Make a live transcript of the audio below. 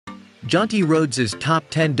Jonty Rhodes' top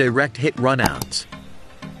 10 direct hit runouts.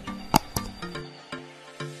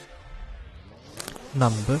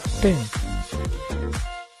 Number 10.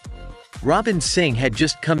 Robin Singh had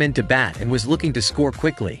just come in to bat and was looking to score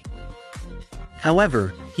quickly.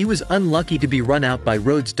 However, he was unlucky to be run out by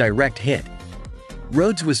Rhodes' direct hit.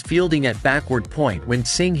 Rhodes was fielding at backward point when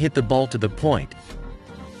Singh hit the ball to the point.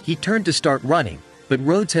 He turned to start running, but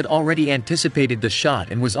Rhodes had already anticipated the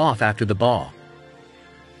shot and was off after the ball.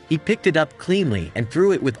 He picked it up cleanly and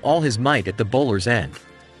threw it with all his might at the bowler's end.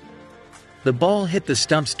 The ball hit the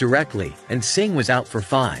stumps directly, and Singh was out for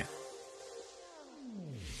 5.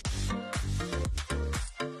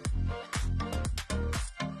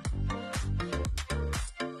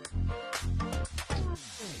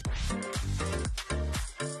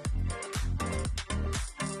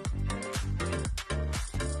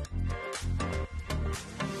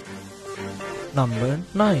 Number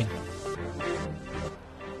 9.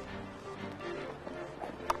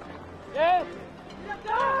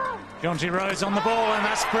 Jonty Rhodes on the ball, and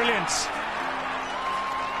that's brilliant.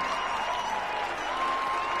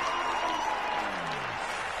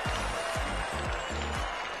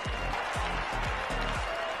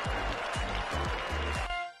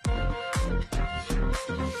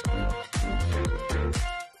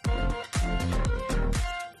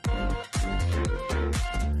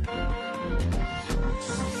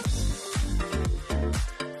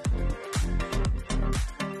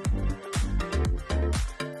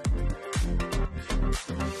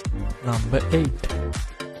 Number 8.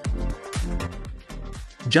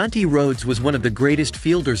 Jonty Rhodes was one of the greatest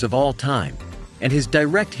fielders of all time, and his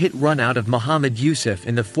direct hit run out of Mohammad Yousuf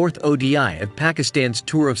in the 4th ODI of Pakistan's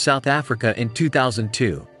tour of South Africa in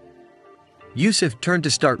 2002. Yousuf turned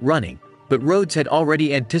to start running, but Rhodes had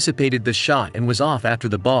already anticipated the shot and was off after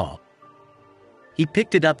the ball. He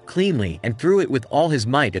picked it up cleanly and threw it with all his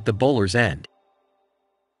might at the bowler's end.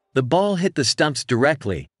 The ball hit the stumps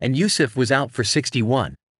directly, and Yousuf was out for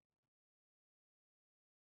 61.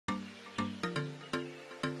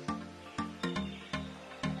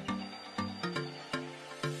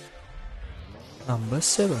 Number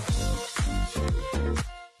 7.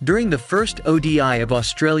 During the first ODI of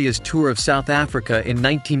Australia's tour of South Africa in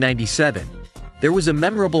 1997, there was a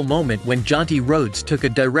memorable moment when Jonty Rhodes took a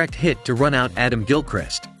direct hit to run out Adam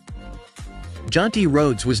Gilchrist. Jonty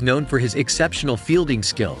Rhodes was known for his exceptional fielding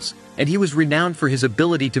skills, and he was renowned for his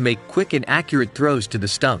ability to make quick and accurate throws to the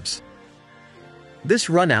stumps. This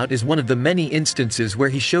runout is one of the many instances where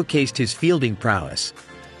he showcased his fielding prowess.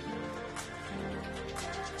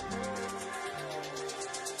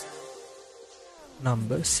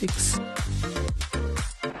 Number 6. This time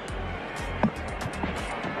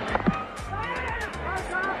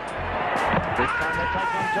they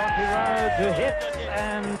take on Jonty Rhodes, who hits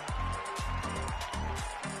and...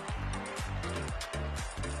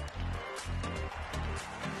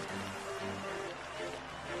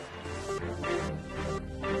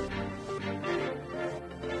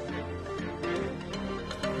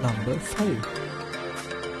 Number 5.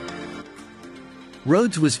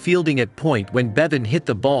 Rhodes was fielding at point when Bevan hit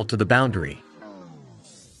the ball to the boundary.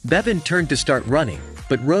 Bevan turned to start running,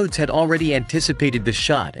 but Rhodes had already anticipated the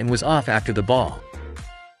shot and was off after the ball.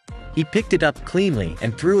 He picked it up cleanly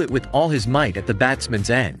and threw it with all his might at the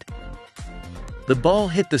batsman's end. The ball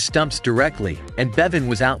hit the stumps directly, and Bevan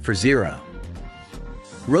was out for 0.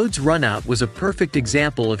 Rhodes' runout was a perfect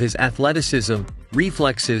example of his athleticism,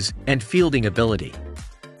 reflexes, and fielding ability.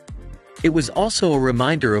 It was also a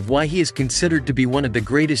reminder of why he is considered to be one of the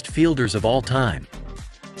greatest fielders of all time.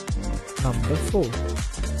 Number 4.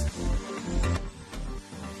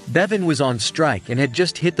 Bevan was on strike and had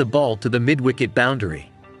just hit the ball to the mid-wicket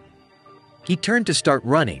boundary. He turned to start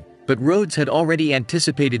running, but Rhodes had already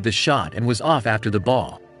anticipated the shot and was off after the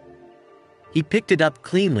ball. He picked it up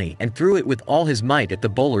cleanly and threw it with all his might at the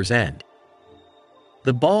bowler's end.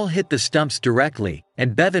 The ball hit the stumps directly,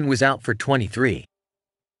 and Bevan was out for 23.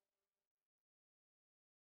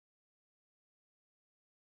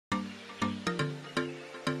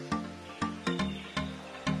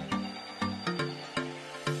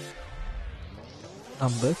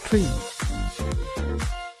 Number 3.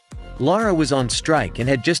 Lara was on strike and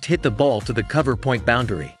had just hit the ball to the cover point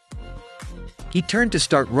boundary. He turned to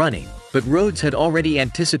start running, but Rhodes had already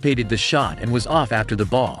anticipated the shot and was off after the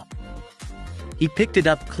ball. He picked it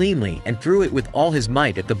up cleanly and threw it with all his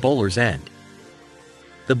might at the bowler's end.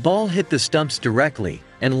 The ball hit the stumps directly,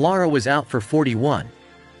 and Lara was out for 41.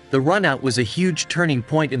 The runout was a huge turning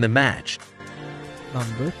point in the match.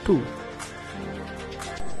 Number 2.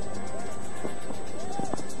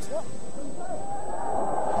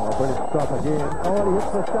 Brilliant stop again. Oh, he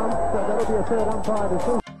hits the stumps. That'll be a third umpire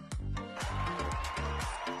decision.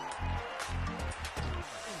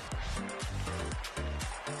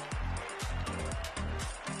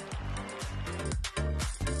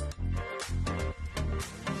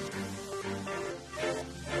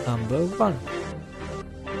 Number 1.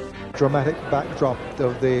 Dramatic backdrop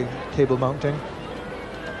of the table mounting.